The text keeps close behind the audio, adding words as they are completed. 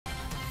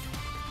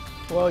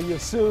Well, you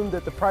assume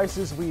that the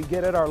prices we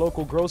get at our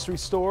local grocery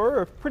store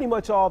are pretty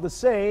much all the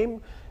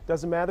same.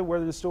 Doesn't matter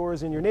whether the store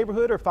is in your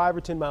neighborhood or 5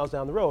 or 10 miles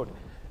down the road.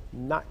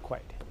 Not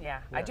quite.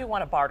 Yeah, I do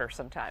want to barter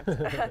sometimes.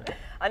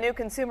 A new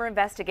consumer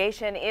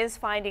investigation is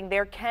finding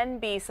there can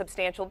be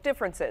substantial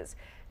differences.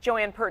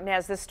 Joanne Purton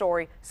has this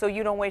story, so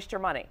you don't waste your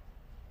money.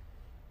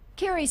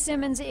 Carrie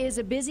Simmons is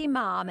a busy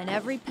mom, and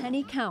every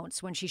penny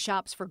counts when she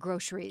shops for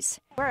groceries.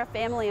 We're a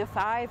family of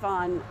 5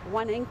 on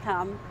one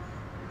income,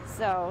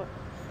 so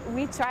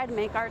we try to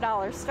make our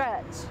dollars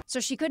stretch. So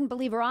she couldn't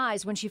believe her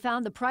eyes when she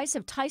found the price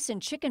of Tyson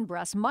chicken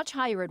breasts much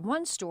higher at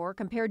one store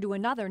compared to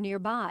another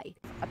nearby.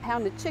 A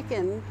pound of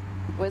chicken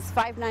was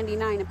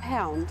 $5.99 a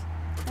pound,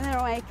 and then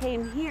when I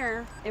came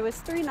here, it was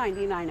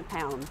 $3.99 a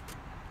pound.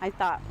 I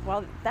thought,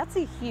 well, that's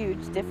a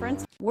huge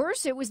difference.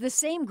 Worse, it was the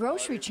same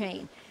grocery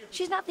chain.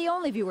 She's not the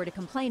only viewer to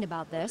complain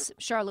about this.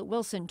 Charlotte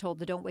Wilson told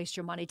the Don't Waste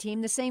Your Money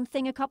team the same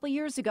thing a couple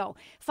years ago,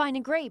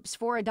 finding grapes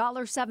for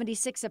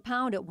 $1.76 a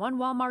pound at one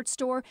Walmart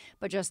store,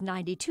 but just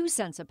 92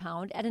 cents a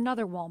pound at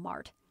another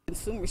Walmart.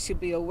 Consumers should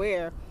be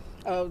aware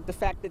of the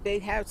fact that they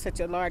have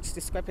such a large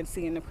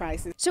discrepancy in the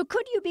prices. So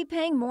could you be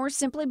paying more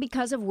simply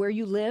because of where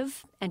you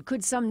live? And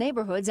could some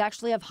neighborhoods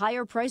actually have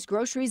higher priced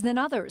groceries than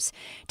others?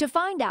 To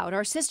find out,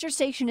 our sister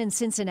station in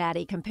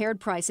Cincinnati compared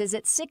prices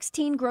at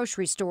 16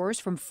 grocery stores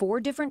from 4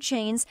 different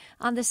chains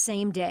on the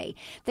same day.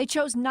 They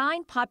chose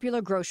 9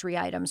 popular grocery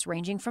items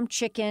ranging from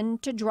chicken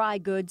to dry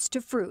goods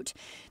to fruit.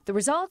 The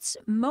results?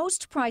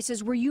 Most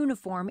prices were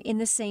uniform in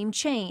the same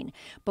chain.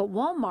 But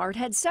Walmart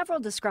had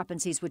several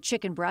discrepancies with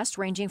chicken breast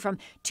ranging from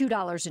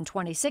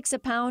 $2.26 a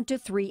pound to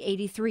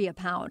 $3.83 a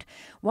pound.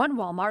 One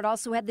Walmart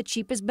also had the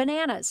cheapest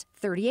bananas,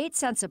 38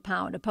 cents a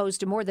pound, opposed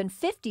to more than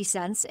 50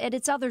 cents at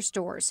its other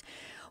stores.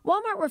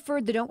 Walmart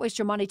referred the Don't Waste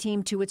Your Money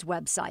team to its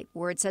website,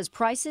 where it says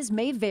prices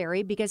may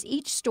vary because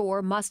each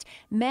store must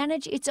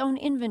manage its own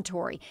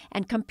inventory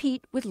and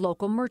compete with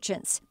local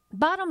merchants.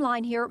 Bottom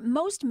line here,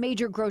 most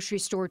major grocery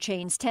store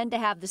chains tend to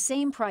have the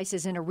same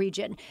prices in a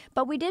region,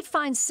 but we did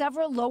find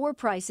several lower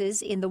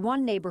prices in the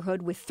one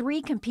neighborhood with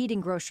 3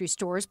 competing grocery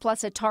stores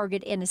plus a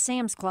Target and a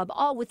Sam's Club,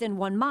 all within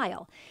 1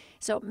 mile.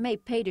 So it may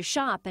pay to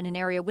shop in an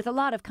area with a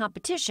lot of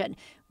competition,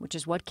 which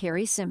is what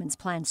Carrie Simmons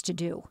plans to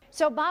do.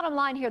 So bottom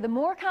line here, the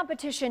more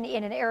competition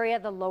in an area,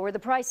 the lower the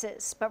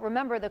prices. But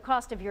remember the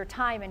cost of your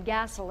time and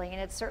gasoline.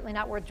 It's certainly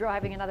not worth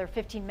driving another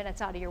 15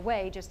 minutes out of your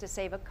way just to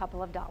save a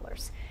couple of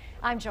dollars.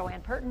 I'm Joanne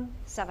Purton,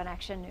 7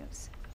 Action News.